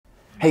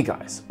Hey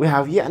guys, we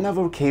have yet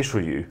another case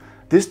review.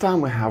 This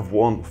time we have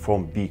one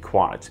from Be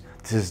Quiet.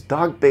 This is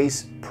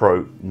Darkbase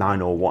Pro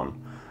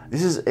 901.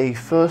 This is a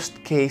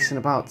first case in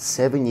about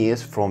 7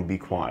 years from Be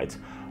Quiet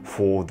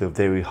for the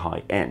very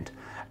high end.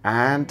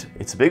 And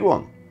it's a big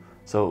one.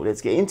 So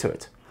let's get into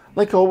it.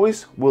 Like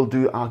always, we'll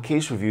do our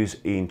case reviews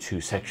in two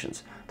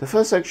sections. The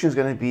first section is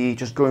going to be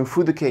just going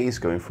through the case,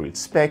 going through its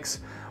specs,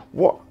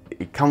 what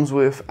it comes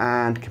with,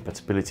 and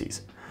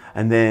compatibilities.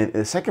 And then in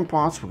the second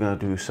part, we're going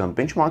to do some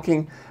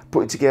benchmarking,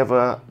 put it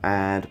together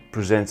and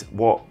present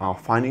what our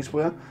findings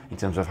were in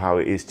terms of how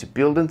it is to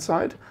build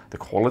inside, the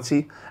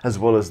quality, as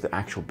well as the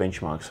actual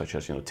benchmarks such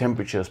as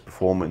temperatures,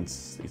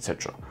 performance,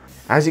 etc.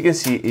 As you can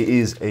see, it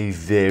is a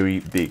very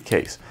big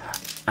case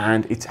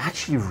and it's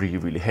actually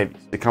really heavy.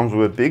 It comes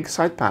with a big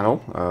side panel,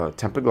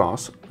 tempered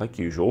glass like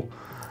usual,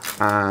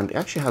 and it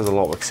actually has a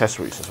lot of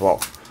accessories as well.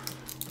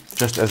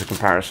 Just as a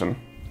comparison,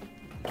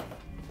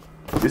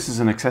 this is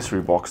an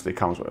accessory box that it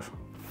comes with.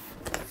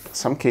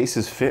 Some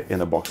cases fit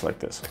in a box like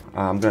this.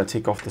 I'm going to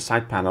take off the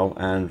side panel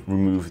and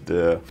remove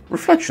the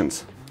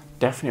reflections.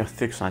 Definitely a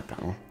thick side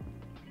panel.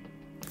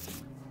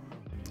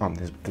 Oh,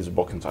 there's a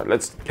box inside.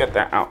 Let's get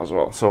that out as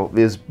well. So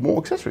there's more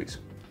accessories.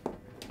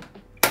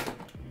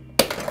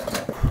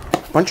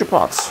 Bunch of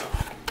parts.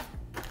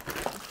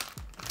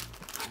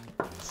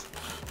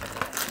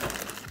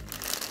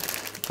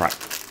 Right.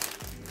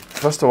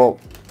 First of all,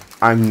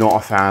 I'm not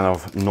a fan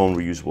of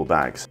non-reusable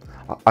bags.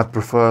 I'd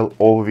prefer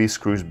all of these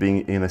screws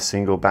being in a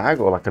single bag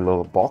or like a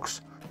little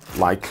box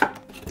like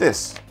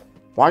this.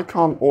 Why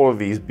can't all of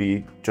these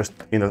be just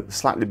in a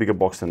slightly bigger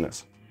box than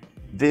this?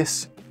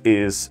 This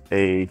is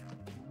a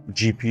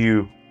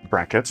GPU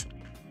bracket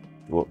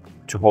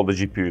to hold the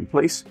GPU in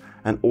place,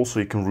 and also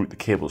you can route the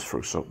cables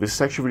through. So this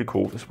is actually really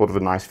cool. This is one of the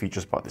nice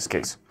features about this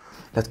case.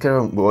 Let's carry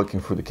on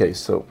working through the case.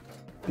 So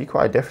Be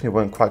Quiet definitely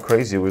went quite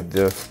crazy with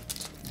the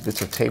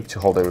bits of tape to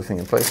hold everything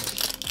in place.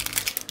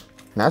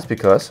 And that's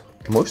because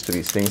most of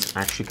these things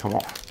actually come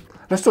off.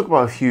 Let's talk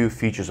about a few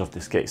features of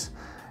this case.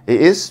 It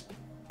is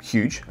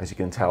huge, as you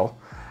can tell,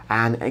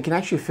 and it can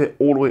actually fit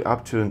all the way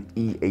up to an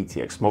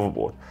E80X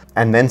motherboard,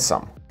 and then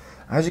some.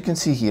 As you can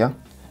see here,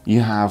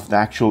 you have the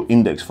actual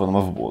index for the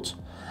motherboards,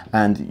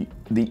 and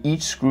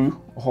each screw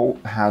hole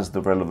has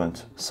the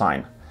relevant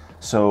sign.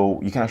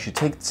 So you can actually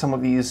take some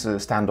of these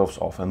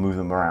standoffs off and move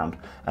them around,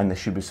 and there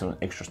should be some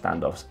extra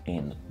standoffs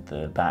in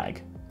the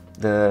bag.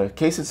 The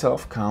case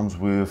itself comes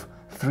with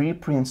 3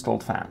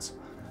 pre-installed fans.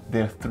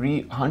 They're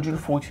 3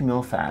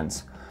 140mm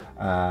fans,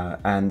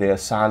 and they're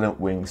Silent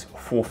Wings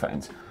 4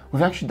 fans.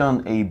 We've actually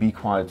done a Be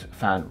Quiet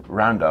fan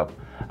roundup.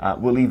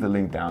 We'll leave the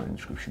link down in the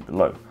description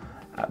below.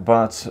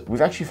 But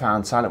we've actually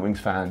found Silent Wings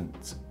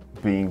fans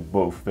being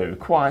both very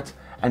quiet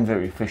and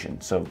very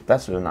efficient, so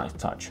that's a nice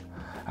touch.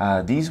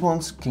 These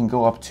ones can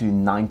go up to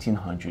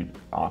 1900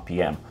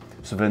 RPM,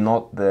 so they're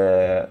not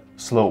the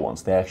slow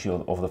ones, they're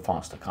actually of the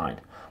faster kind,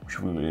 which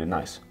will be really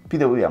nice.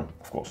 PWM,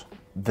 of course.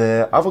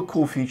 The other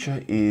cool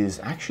feature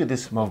is actually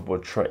this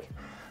motherboard tray.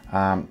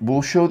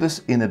 We'll show this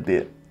in a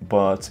bit,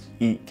 but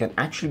it can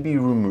actually be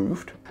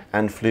removed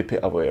and flip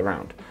it other way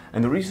around.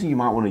 And the reason you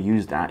might want to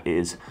use that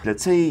is,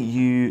 let's say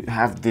you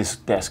have this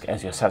desk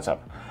as your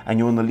setup and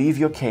you want to leave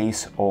your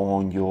case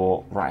on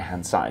your right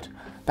hand side.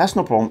 That's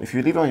no problem. If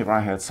you leave it on your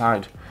right hand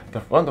side,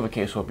 the front of the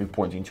case will be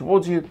pointing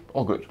towards you,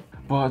 all good.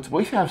 But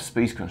what if you have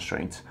space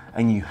constraints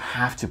and you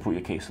have to put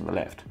your case on the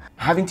left?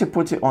 Having to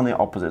put it on the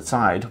opposite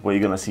side, where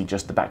you're going to see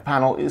just the back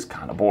panel, is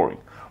kind of boring.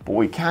 But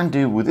what you can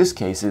do with this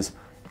case is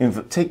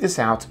take this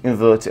out,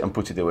 invert it, and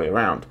put it the way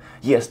around.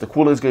 Yes, the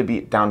cooler is going to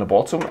be down the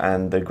bottom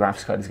and the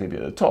graphics card is going to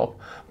be at the top,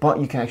 but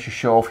you can actually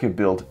show off your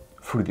build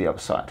through the other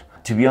side.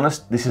 To be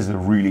honest, this is a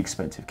really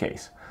expensive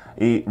case.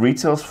 It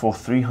retails for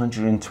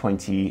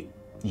 320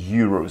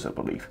 euros, I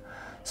believe.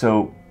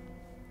 So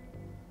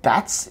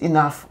that's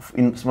enough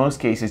in most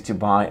cases to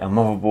buy a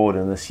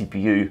motherboard and a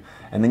CPU,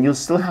 and then you'll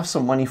still have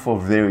some money for a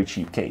very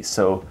cheap case.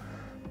 So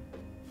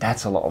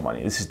that's a lot of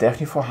money. This is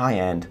definitely for high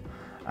end,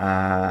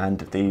 and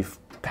they've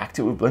packed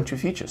it with a bunch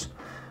of features.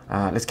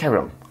 Let's carry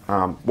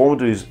on. What we'll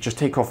do is just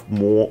take off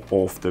more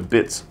of the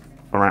bits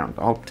around.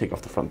 I'll take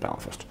off the front panel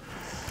first.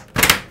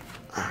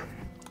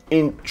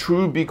 In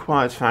true Be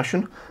Quiet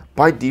fashion,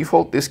 by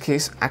default, this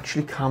case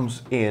actually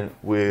comes in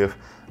with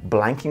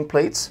blanking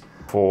plates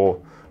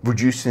for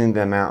reducing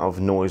the amount of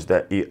noise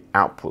that it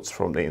outputs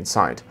from the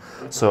inside.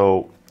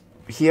 So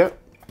here,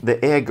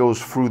 the air goes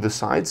through the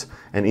sides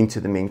and into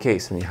the main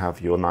case, and you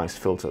have your nice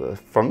filter at the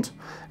front,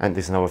 and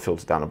there's another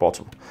filter down the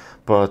bottom.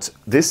 But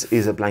this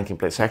is a blanking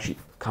plate, so actually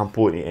can't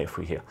pour any air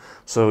through here.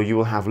 So you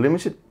will have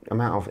limited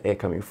amount of air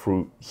coming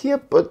through here,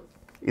 but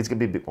it's gonna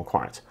be a bit more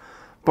quiet.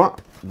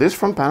 But this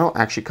front panel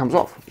actually comes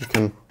off.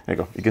 There you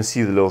go. You can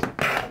see the little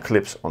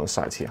clips on the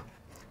sides here,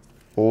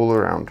 all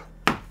around.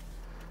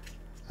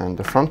 And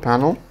the front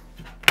panel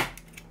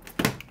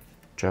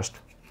just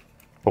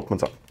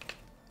opens up.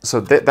 So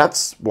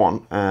that's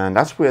one, and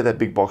that's where that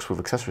big box with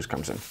accessories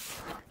comes in.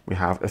 We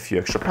have a few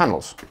extra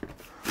panels.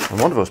 And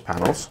one of those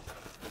panels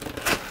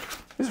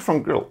is a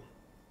front grille.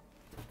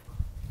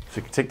 So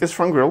you can take this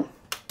front grille,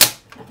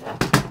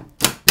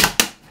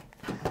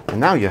 And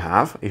now you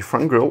have a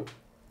front grille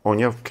on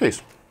your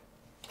case.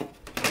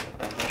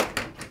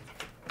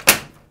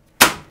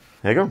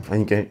 There you go,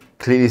 and you can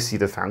clearly see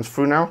the fans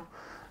through now.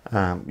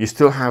 You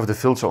still have the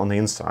filter on the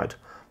inside,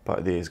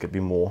 but there's going to be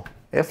more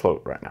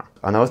airflow right now.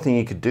 Another thing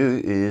you could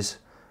do is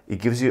it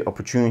gives you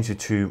opportunity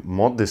to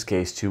mod this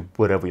case to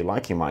whatever your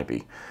liking might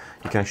be.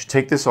 You can actually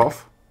take this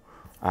off,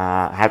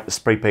 have it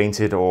spray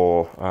painted,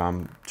 or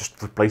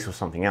just replace with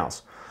something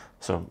else.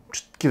 So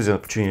just gives you an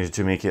opportunity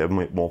to make it a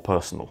bit more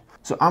personal.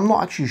 So I'm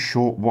not actually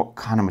sure what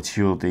kind of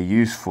material they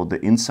use for the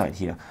inside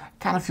here. It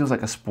kind of feels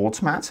like a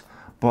sports mat,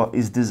 but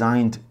is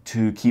designed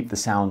to keep the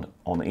sound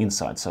on the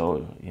inside.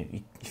 So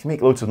if you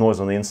make loads of noise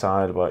on the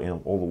inside, but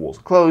all the walls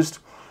are closed,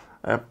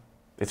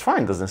 it's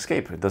fine, it doesn't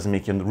escape. It doesn't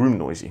make your room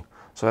noisy.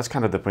 So that's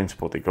kind of the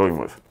principle they're going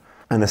with.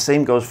 And the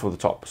same goes for the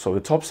top. So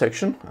the top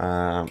section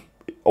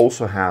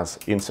also has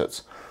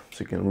inserts.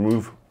 So you can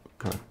remove,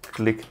 kind of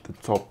click the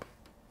top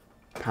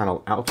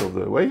panel out of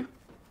the way.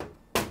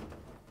 There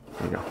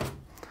you go.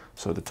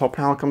 So the top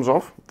panel comes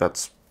off.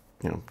 That's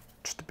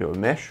just a bit of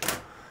mesh.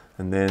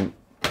 And then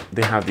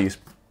they have these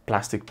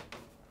plastic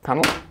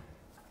panel,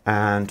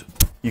 and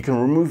you can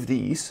remove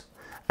these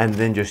and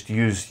then just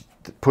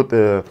put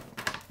the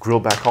grill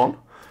back on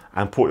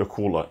and put your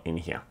cooler in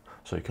here.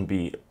 So it can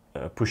be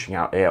pushing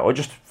out air or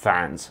just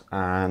fans,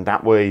 and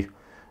that way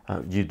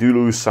you do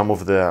lose some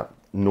of the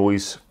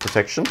noise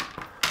protection,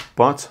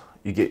 but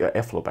you get your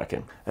airflow back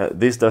in.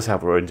 This does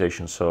have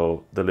orientation,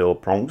 so the little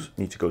prongs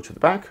need to go to the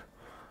back,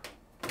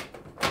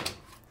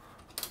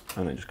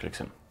 and then just clicks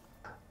in.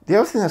 The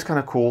other thing that's kind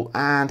of cool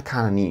and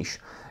kind of niche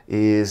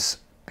is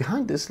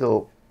behind this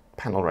little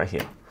panel right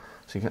here.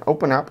 So you can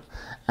open up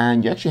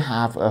and you actually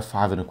have a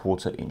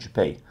 5¼ inch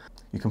bay.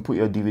 You can put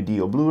your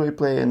DVD or Blu-ray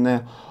player in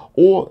there,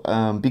 or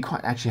Be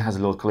Quiet actually has a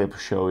little clip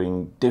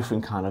showing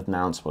different kind of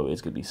mounts, whether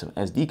it's going to be some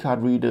SD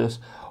card readers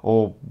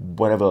or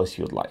whatever else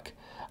you'd like.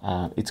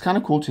 It's kind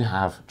of cool to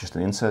have just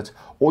an insert,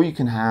 or you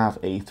can have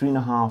a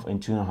 3.5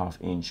 and 2.5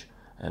 inch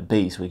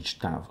base, which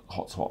kind of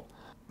hot swap.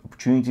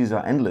 Opportunities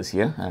are endless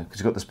here because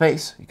you've got the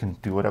space. You can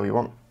do whatever you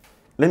want.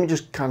 Let me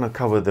just kind of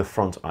cover the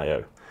front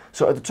I/O.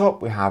 So at the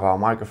top we have our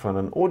microphone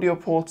and audio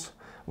ports.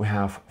 We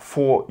have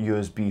 4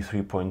 USB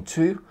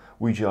 3.2,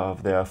 which are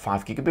their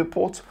 5 gigabit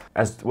port,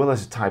 as well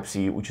as a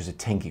Type-C, which is a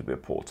 10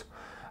 gigabit port.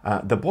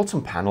 The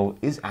bottom panel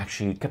is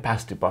actually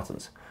capacitive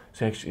buttons,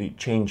 so you actually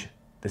change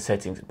the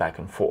settings back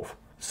and forth.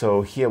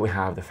 So here we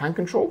have the fan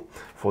control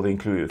for the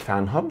included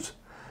fan hubs.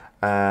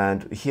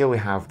 And here we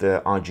have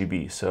the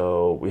RGB,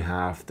 so we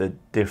have the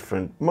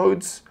different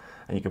modes,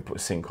 and you can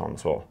put sync on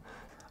as well.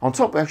 On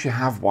top we actually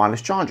have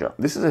wireless charger.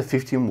 This is a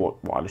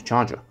 15-watt wireless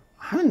charger.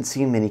 I haven't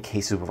seen many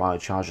cases with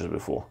wireless chargers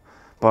before,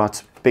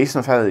 but based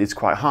on the fact that it's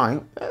quite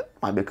high, it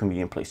might be a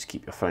convenient place to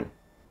keep your phone.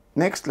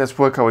 Next, let's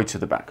work our way to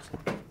the back.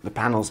 The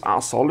panels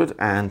are solid,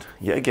 and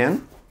yet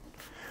again,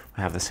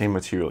 we have the same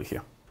material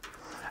here.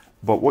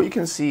 But what you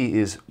can see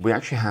is we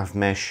actually have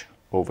mesh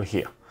over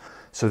here.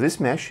 So this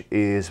mesh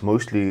is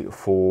mostly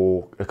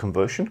for a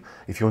conversion.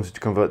 If you wanted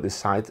to convert this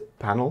side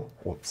panel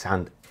or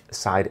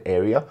side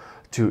area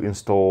to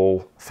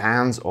install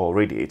fans or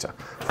radiator,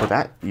 for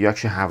that you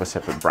actually have a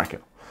separate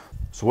bracket.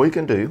 So what you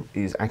can do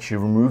is actually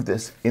remove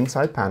this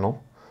inside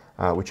panel,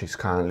 which is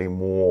currently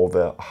more of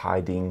a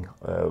hiding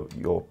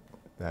your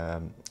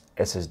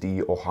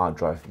SSD or hard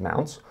drive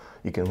mounts.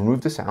 You can remove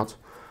this out,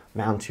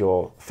 mount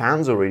your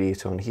fans or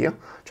radiator on here,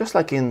 just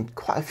like in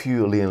quite a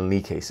few Leon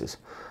Lee cases,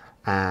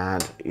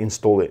 and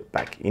install it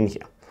back in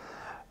here.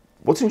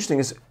 What's interesting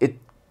is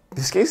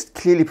this case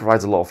clearly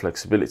provides a lot of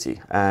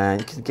flexibility, and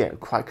you can get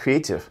quite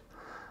creative,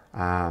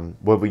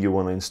 whether you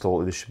want to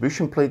install a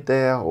distribution plate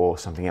there or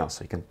something else.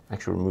 So you can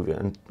actually remove it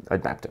and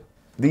adapt it.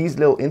 These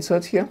little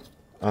inserts here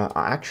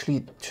are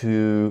actually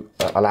to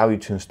allow you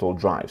to install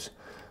drives.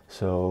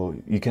 So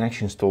you can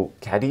actually install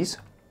caddies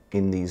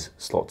in these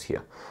slots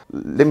here.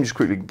 Let me just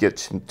quickly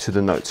get to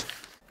the notes.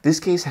 This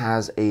case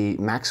has a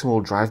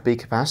maximal drive bay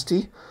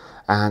capacity,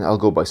 and I'll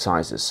go by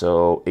sizes.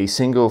 So a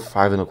single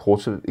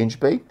 5¼ inch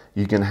bay,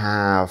 you can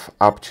have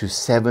up to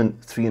 7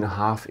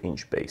 3.5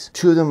 inch bays.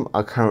 2 of them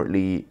are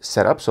currently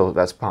set up, so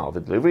that's part of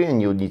the delivery,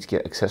 and you'll need to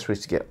get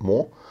accessories to get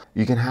more.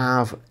 You can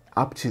have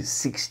up to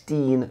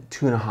 16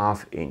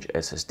 2.5 inch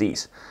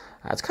SSDs.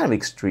 That's kind of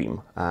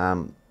extreme.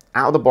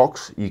 Out of the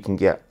box, you can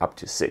get up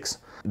to 6.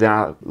 There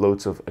are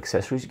loads of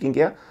accessories you can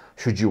get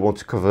should you want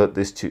to convert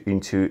this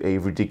into a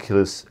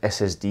ridiculous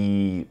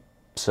SSD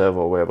server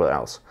or wherever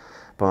else.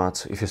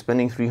 But if you're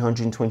spending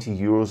 320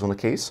 euros on a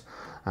case,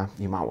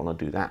 you might want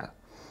to do that.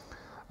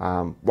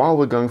 While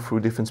we're going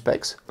through different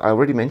specs, I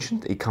already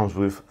mentioned it comes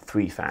with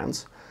 3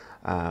 fans,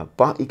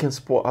 but it can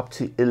support up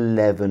to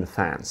 11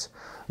 fans.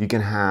 You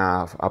can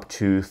have up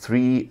to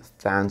 3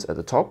 fans at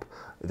the top.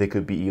 They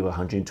could be either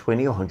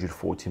 120 or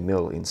 140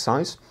 mil in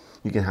size.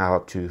 You can have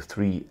up to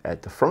 3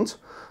 at the front,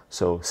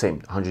 so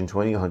same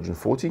 120,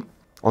 140.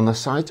 On the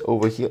side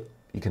over here,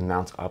 you can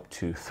mount up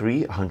to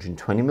 3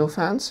 120 mil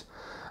fans.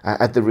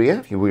 At the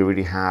rear, we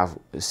already have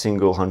a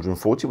single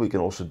 140. We can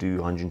also do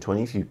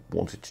 120 if you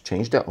wanted to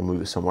change that or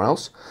move it somewhere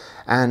else.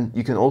 And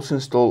you can also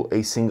install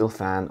a single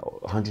fan,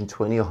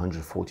 120 or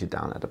 140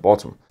 down at the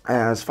bottom.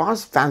 As far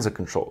as fans are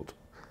controlled,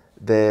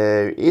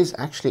 there is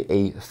actually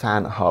a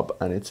fan hub,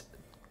 and it's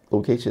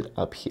located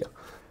up here.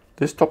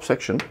 This top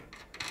section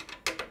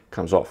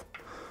comes off.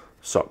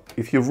 So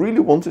if you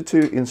really wanted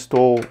to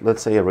install,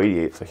 let's say, a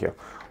radiator here,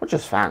 not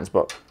just fans,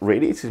 but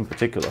radiators in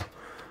particular,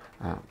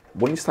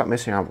 when you start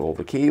messing around with all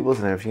the cables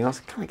and everything else,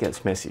 it kind of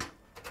gets messy.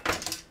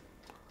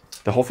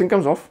 The whole thing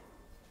comes off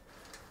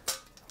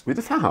with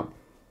the fan hub.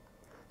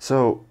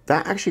 So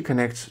that actually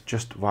connects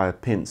just via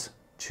pins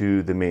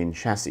to the main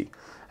chassis,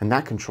 and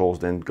that controls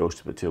then goes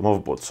to the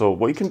motherboard. So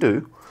what you can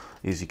do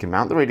is you can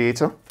mount the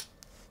radiator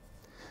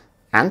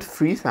and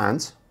 3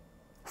 fans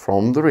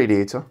from the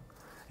radiator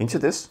into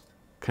this,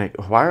 connect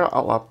the wire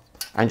all up,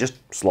 and just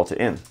slot it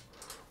in.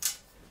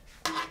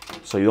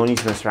 So you don't need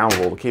to mess around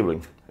with all the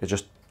cabling, it's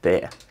just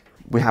there.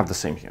 We have the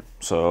same here.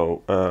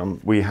 So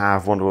we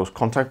have one of those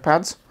contact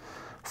pads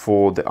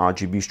for the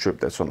RGB strip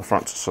that's on the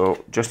front.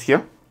 So just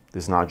here,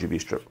 there's an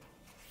RGB strip.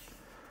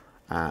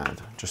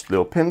 And just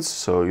little pins,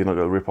 so you're not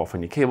going to rip off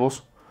any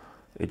cables.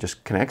 It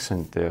just connects,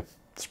 and they're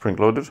spring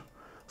loaded,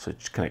 so it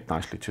just connects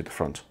nicely to the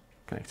front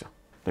connector.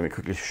 Let me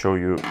quickly show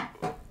you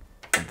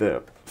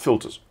the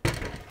filters.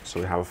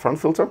 So we have a front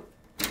filter.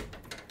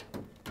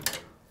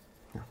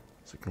 Yeah,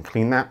 so you can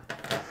clean that.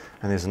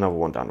 And there's another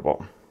one down the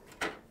bottom.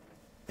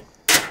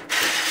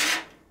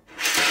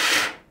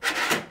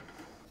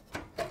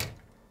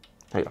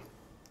 There you go.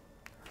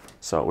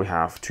 So we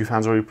have 2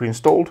 fans already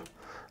pre-installed.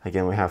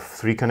 Again, we have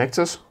 3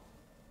 connectors.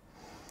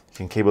 You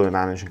can cable and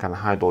manage and kind of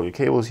hide all your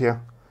cables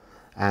here.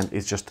 And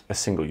it's just a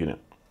single unit.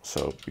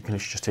 So you can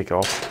just take it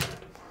off,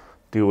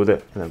 deal with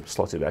it, and then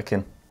slot it back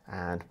in.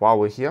 And while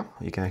we're here,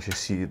 you can actually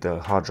see the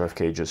hard drive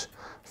cages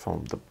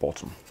from the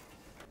bottom.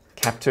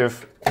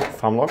 Captive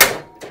thumb lock.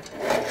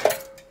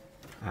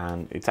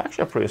 And it's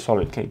actually a pretty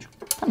solid cage,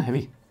 kind of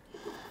heavy.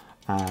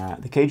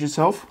 The cage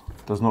itself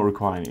does not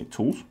require any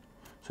tools.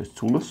 So it's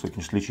toolless, so you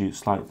can just literally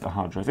slide the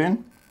hard drive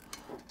in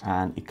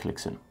and it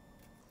clicks in.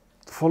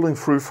 Following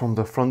through from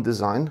the front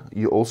design,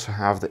 you also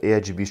have the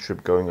ARGB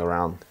strip going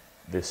around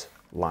this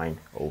line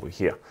over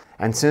here.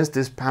 And since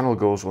this panel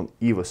goes on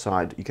either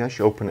side, you can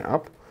actually open it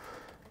up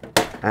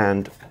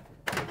and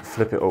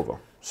flip it over.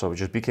 So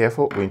just be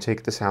careful when you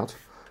take this out,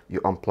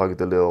 you unplug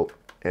the little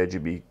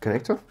RGB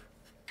connector,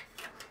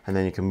 and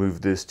then you can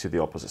move this to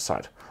the opposite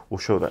side. We'll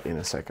show that in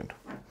a second.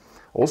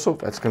 Also,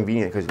 that's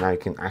convenient because now you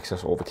can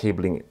access all the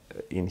cabling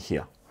in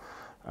here.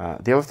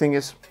 The other thing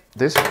is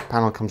this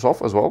panel comes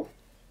off as well.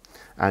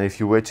 And if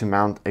you were to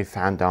mount a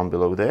fan down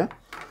below there,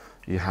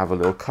 you have a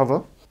little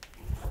cover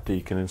that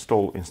you can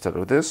install instead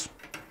of this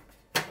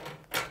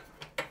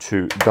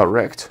to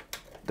direct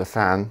the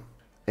fan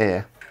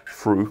air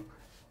through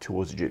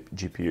towards the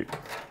GPU.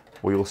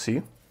 What you'll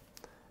see,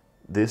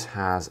 this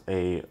has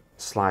a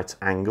slight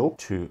angle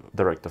to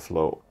direct the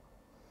flow.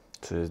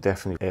 So there's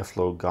definitely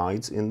airflow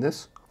guides in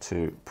this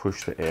to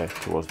push the air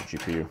towards the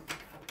GPU.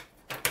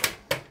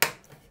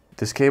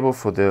 This cable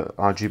for the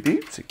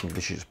RGB, so you can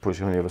literally just push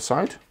it on the other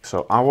side.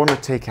 So I want to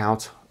take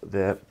out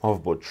the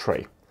motherboard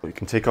tray. You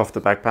can take off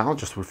the back panel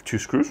just with 2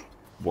 screws.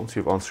 Once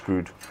you've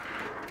unscrewed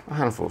a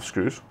handful of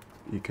screws,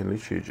 you can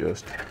literally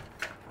just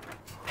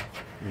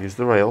use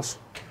the rails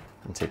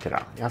and take it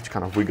out. You have to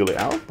kind of wiggle it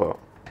out, but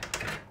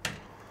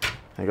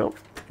there you go.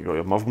 You got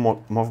your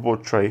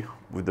motherboard tray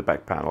with the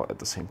back panel at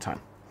the same time.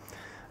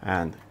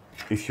 And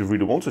if you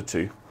really wanted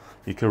to,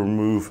 you can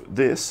remove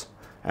this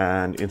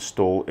and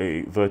install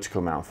a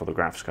vertical mount for the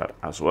graphics card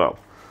as well.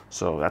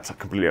 So that's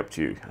completely up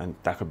to you, and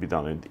that could be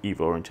done in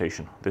either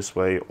orientation, this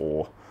way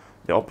or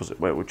the opposite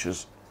way, which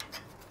is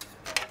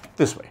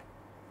this way.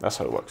 That's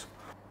how it works.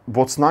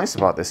 What's nice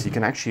about this, you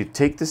can actually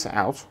take this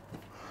out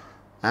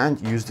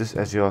and use this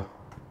as your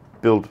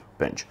build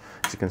bench.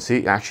 As you can see,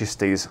 it actually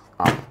stays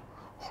up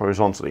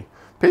horizontally.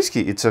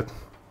 Basically, it's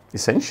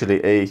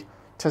essentially a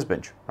test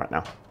bench right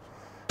now,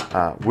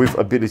 with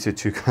ability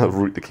to kind of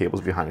route the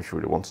cables behind if you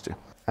really wanted to.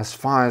 As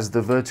far as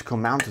the vertical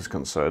mount is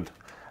concerned,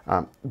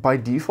 by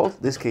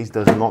default, this case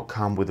does not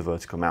come with a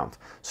vertical mount.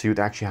 So you'd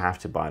actually have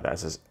to buy that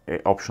as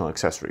an optional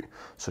accessory.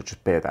 So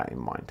just bear that in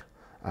mind.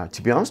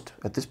 To be honest,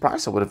 at this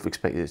price, I would have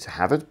expected to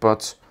have it,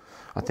 but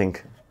I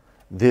think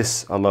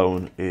this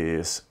alone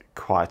is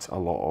quite a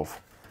lot of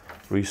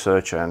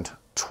research and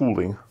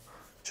tooling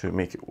to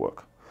make it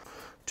work.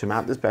 To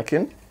mount this back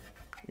in,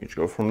 you just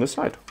go from this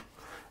side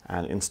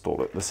and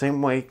install it the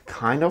same way,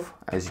 kind of,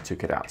 as you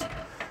took it out.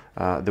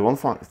 The one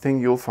thing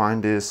you'll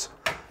find is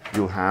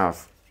you'll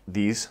have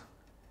these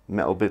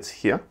metal bits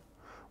here,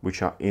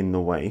 which are in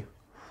the way.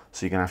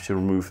 So you're gonna have to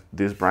remove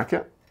this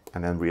bracket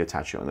and then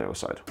reattach it on the other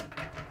side.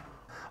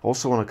 I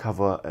also want to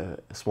cover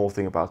a small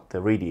thing about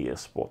the radiator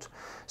support.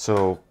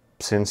 So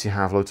since you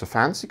have loads of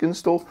fans you can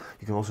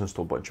also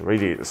install a bunch of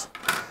radiators.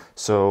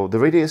 So the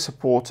radiator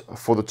support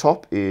for the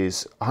top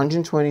is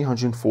 120,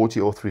 140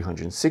 or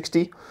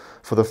 360.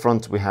 For the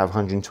front we have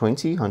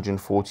 120,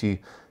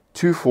 140,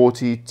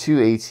 240,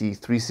 280,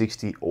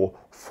 360 or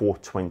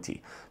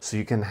 420. So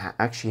you can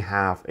actually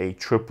have a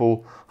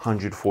triple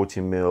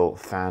 140mm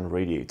fan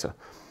radiator,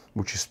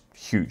 which is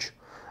huge.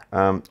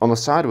 On the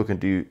side we can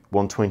do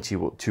 120,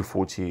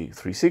 240,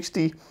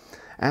 360,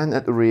 and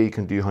at the rear you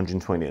can do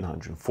 120 and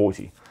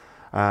 140.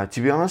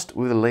 To be honest,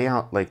 with a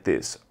layout like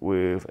this,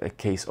 with a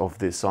case of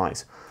this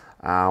size,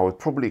 I would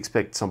probably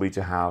expect somebody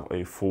to have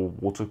a full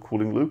water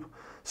cooling loop.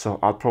 So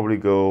I'd probably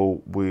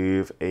go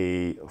with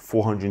a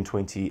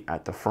 420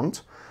 at the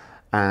front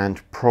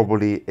and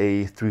probably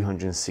a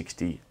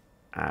 360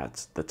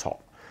 at the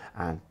top,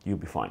 and you'll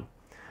be fine.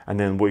 And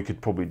then what you could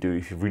probably do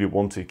if you really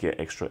want to get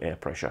extra air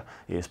pressure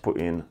is put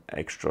in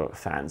extra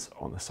fans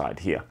on the side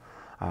here,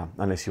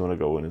 unless you want to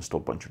go and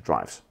install a bunch of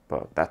drives,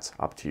 but that's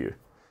up to you.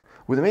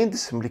 With the main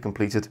assembly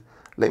completed,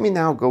 let me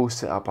now go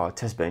set up our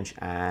test bench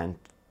and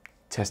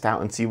test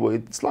out and see what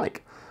it's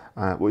like.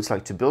 What it's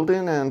like to build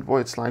in and what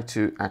it's like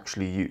to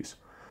actually use.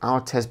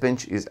 Our test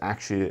bench is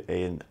actually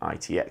an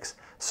ITX,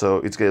 so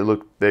it's going to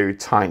look very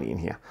tiny in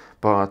here,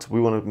 but we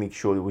want to make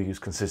sure that we use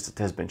consistent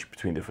test bench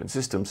between different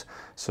systems,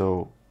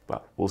 so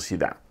well, we'll see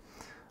that.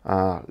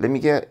 Let me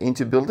get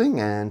into building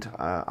and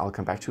I'll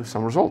come back to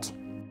some results.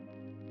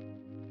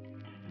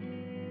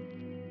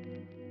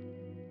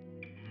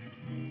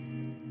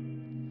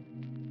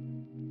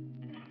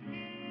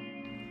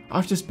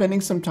 After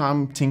spending some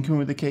time tinkering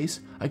with the case,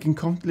 I can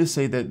confidently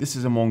say that this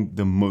is among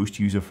the most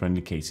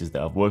user-friendly cases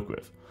that I've worked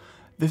with.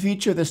 The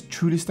feature that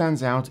truly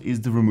stands out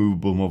is the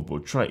removable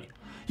motherboard tray.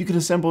 You can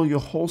assemble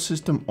your whole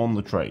system on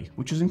the tray,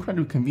 which is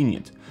incredibly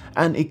convenient,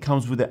 and it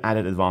comes with the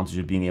added advantage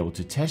of being able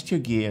to test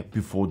your gear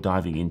before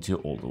diving into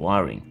all the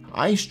wiring.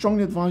 I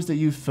strongly advise that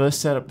you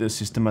first set up the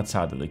system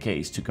outside of the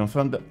case to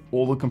confirm that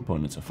all the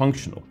components are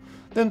functional,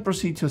 then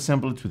proceed to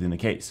assemble it within the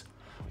case.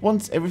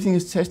 Once everything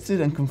is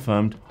tested and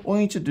confirmed, all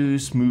you need to do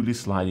is smoothly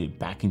slide it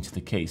back into the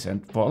case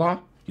and voila,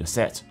 you're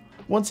set.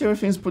 Once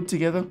everything is put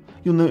together,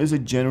 you'll notice a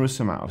generous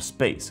amount of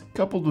space,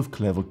 coupled with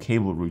clever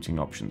cable routing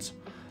options.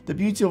 The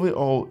beauty of it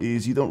all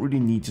is you don't really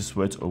need to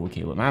sweat over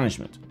cable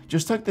management.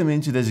 Just tuck them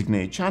into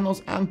designated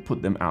channels and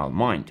put them out of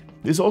mind.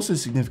 There's also a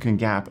significant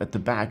gap at the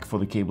back for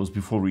the cables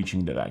before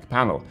reaching the back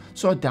panel,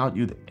 so I doubt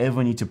you'd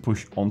ever need to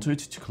push onto it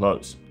to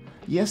close.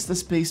 Yes, the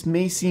space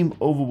may seem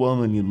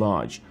overwhelmingly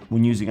large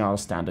when using our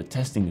standard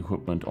testing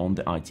equipment on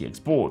the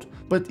ITX board,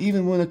 but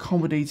even when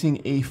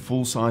accommodating a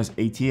full-size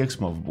ATX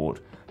motherboard,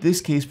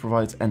 this case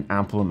provides an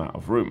ample amount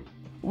of room.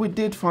 We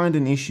did find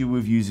an issue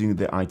with using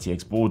the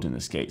ITX board in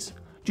this case.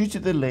 Due to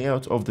the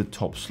layout of the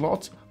top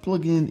slot,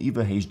 plugging in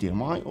either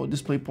HDMI or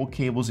DisplayPort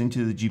cables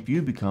into the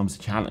GPU becomes a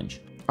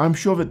challenge. I'm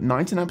sure that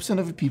 99%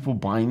 of the people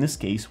buying this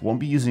case won't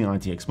be using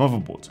ITX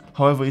motherboards,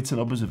 however it's an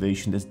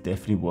observation that's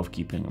definitely worth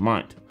keeping in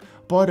mind.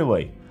 By the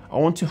way, I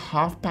want to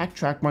half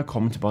backtrack my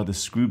comment about the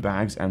screw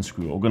bags and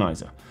screw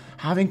organizer.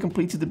 Having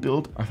completed the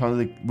build, I found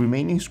that the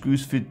remaining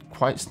screws fit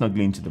quite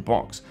snugly into the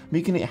box,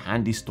 making it a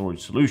handy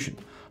storage solution.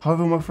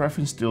 However, my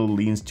preference still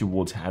leans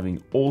towards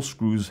having all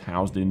screws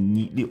housed in a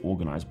neatly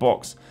organized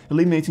box,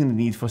 eliminating the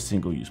need for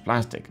single-use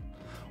plastic.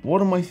 One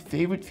of my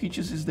favorite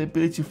features is the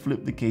ability to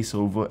flip the case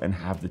over and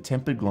have the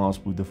tempered glass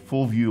with the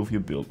full view of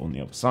your build on the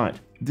other side.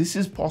 This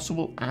is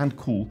possible and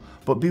cool,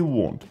 but be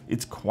warned,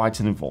 it's quite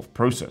an involved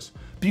process.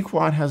 Be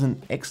Quiet has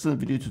an excellent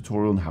video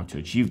tutorial on how to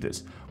achieve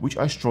this, which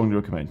I strongly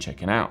recommend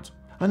checking out.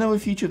 Another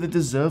feature that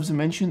deserves a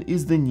mention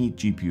is the neat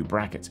GPU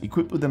brackets,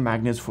 equipped with the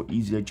magnets for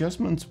easy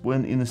adjustments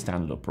when in a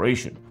standard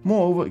operation.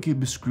 Moreover, it can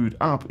be screwed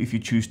up if you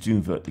choose to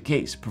invert the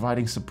case,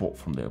 providing support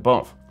from the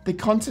above. The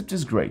concept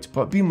is great,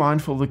 but be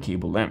mindful of the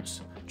cable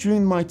lengths.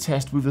 During my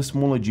test with a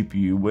smaller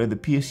GPU where the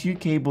PSU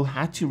cable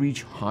had to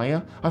reach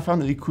higher, I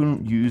found that it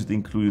couldn't use the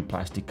included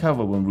plastic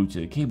cover when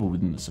routing the cable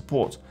within the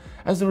support.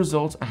 As a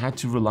result, I had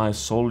to rely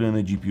solely on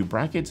the GPU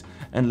brackets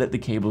and let the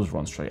cables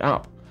run straight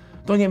up.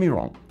 Don't get me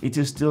wrong, it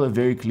is still a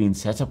very clean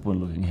setup when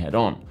looking head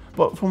on,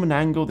 but from an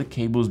angle the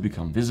cables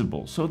become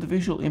visible, so the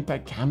visual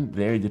impact can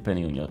vary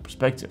depending on your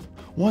perspective.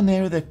 One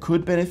area that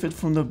could benefit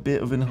from the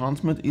bit of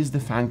enhancement is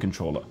the fan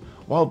controller.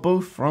 While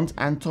both front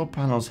and top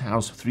panels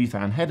house 3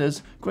 fan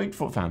headers, great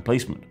for fan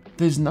placement.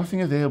 There's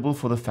nothing available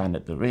for the fan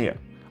at the rear.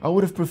 I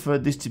would have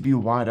preferred this to be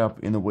wired up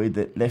in a way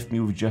that left me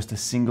with just a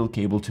single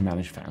cable to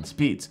manage fan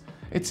speeds.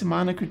 It's a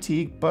minor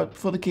critique, but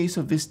for the case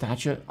of this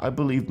stature, I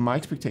believe my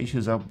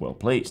expectations are well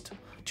placed.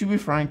 To be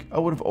frank, I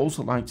would have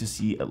also liked to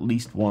see at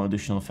least one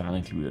additional fan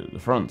included at the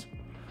front.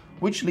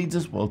 Which leads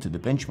us well to the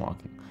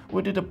benchmarking.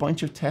 We did a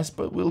bunch of tests,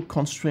 but we'll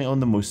concentrate on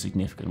the most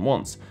significant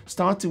ones,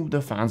 starting with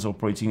the fans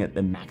operating at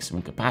their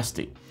maximum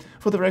capacity.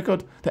 For the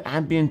record, the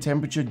ambient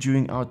temperature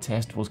during our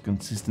test was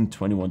consistent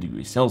 21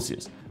 degrees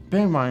Celsius.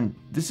 Bear in mind,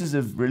 this is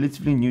a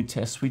relatively new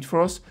test suite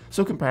for us,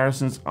 so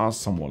comparisons are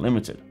somewhat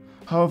limited.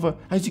 However,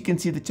 as you can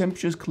see, the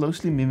temperatures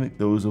closely mimic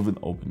those of an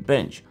open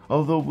bench,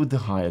 although with the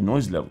higher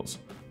noise levels.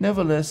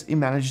 Nevertheless, it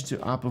managed to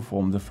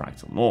outperform the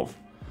Fractal North.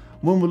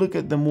 When we look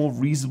at the more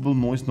reasonable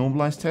noise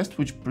normalized test,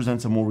 which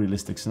presents a more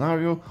realistic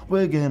scenario,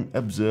 we again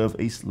observe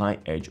a slight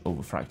edge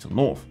over Fractal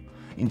North,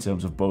 in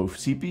terms of both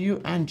CPU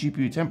and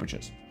GPU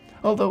temperatures.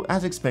 although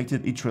as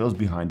expected it trails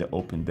behind the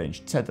open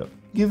benched setup.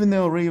 Given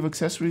the array of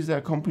accessories that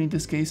accompany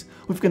this case,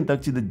 we've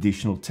conducted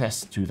additional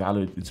tests to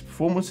evaluate its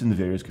performance in the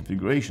various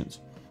configurations.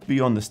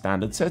 Beyond the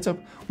standard setup,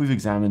 we've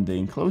examined the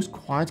enclosed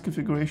quiet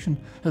configuration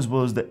as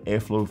well as the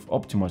airflow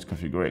optimized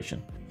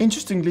configuration.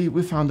 Interestingly,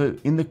 we found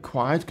that in the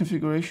quiet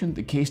configuration,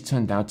 the case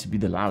turned out to be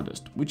the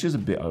loudest, which is a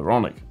bit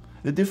ironic.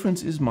 The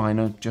difference is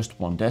minor, just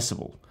 1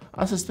 decibel.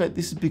 I suspect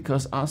this is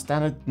because our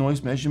standard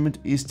noise measurement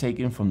is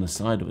taken from the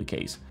side of the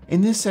case.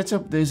 In this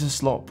setup, there's a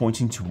slot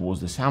pointing towards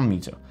the sound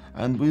meter,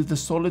 and with the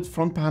solid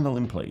front panel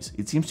in place,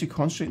 it seems to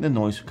concentrate the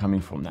noise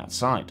coming from that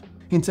side.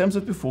 In terms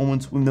of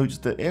performance, we've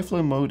noticed that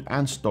airflow mode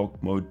and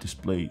stock mode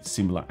display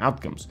similar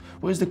outcomes,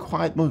 whereas the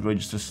quiet mode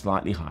registers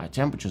slightly higher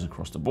temperatures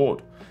across the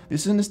board.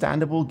 This is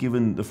understandable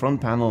given the front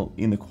panel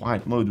in the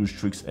quiet mode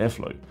restricts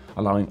airflow,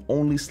 allowing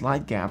only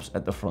slight gaps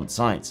at the front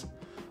sides.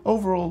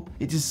 Overall,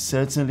 it is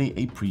certainly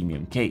a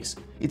premium case.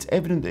 It's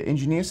evident that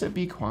engineers at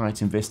Be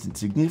Quiet invested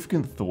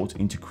significant thought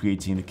into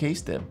creating a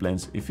case that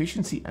blends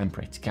efficiency and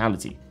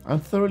practicality. I'm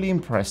thoroughly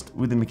impressed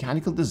with the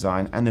mechanical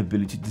design and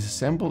ability to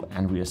disassemble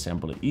and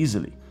reassemble it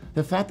easily.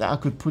 The fact that I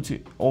could put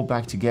it all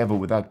back together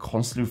without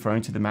constantly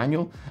referring to the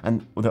manual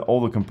and that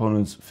all the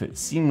components fit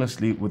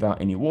seamlessly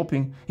without any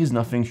warping is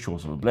nothing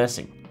short of a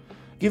blessing.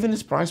 Given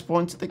its price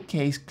point, the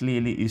case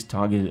clearly is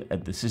targeted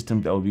at the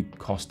system that will be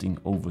costing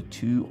over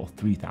 $2,000 or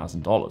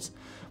 $3,000,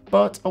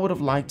 but I would have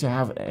liked to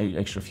have an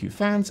extra few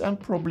fans and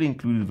probably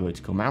included a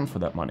vertical mount for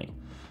that money.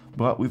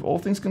 But with all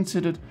things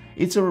considered,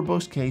 it's a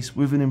robust case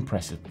with an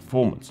impressive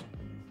performance.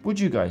 What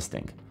do you guys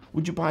think?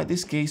 Would you buy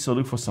this case or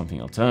look for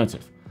something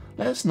alternative?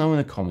 Let us know in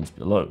the comments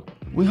below.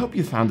 We hope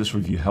you found this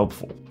review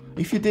helpful.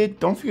 If you did,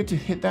 don't forget to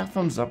hit that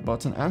thumbs up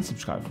button and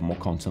subscribe for more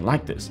content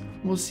like this.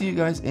 We'll see you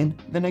guys in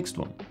the next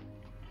one.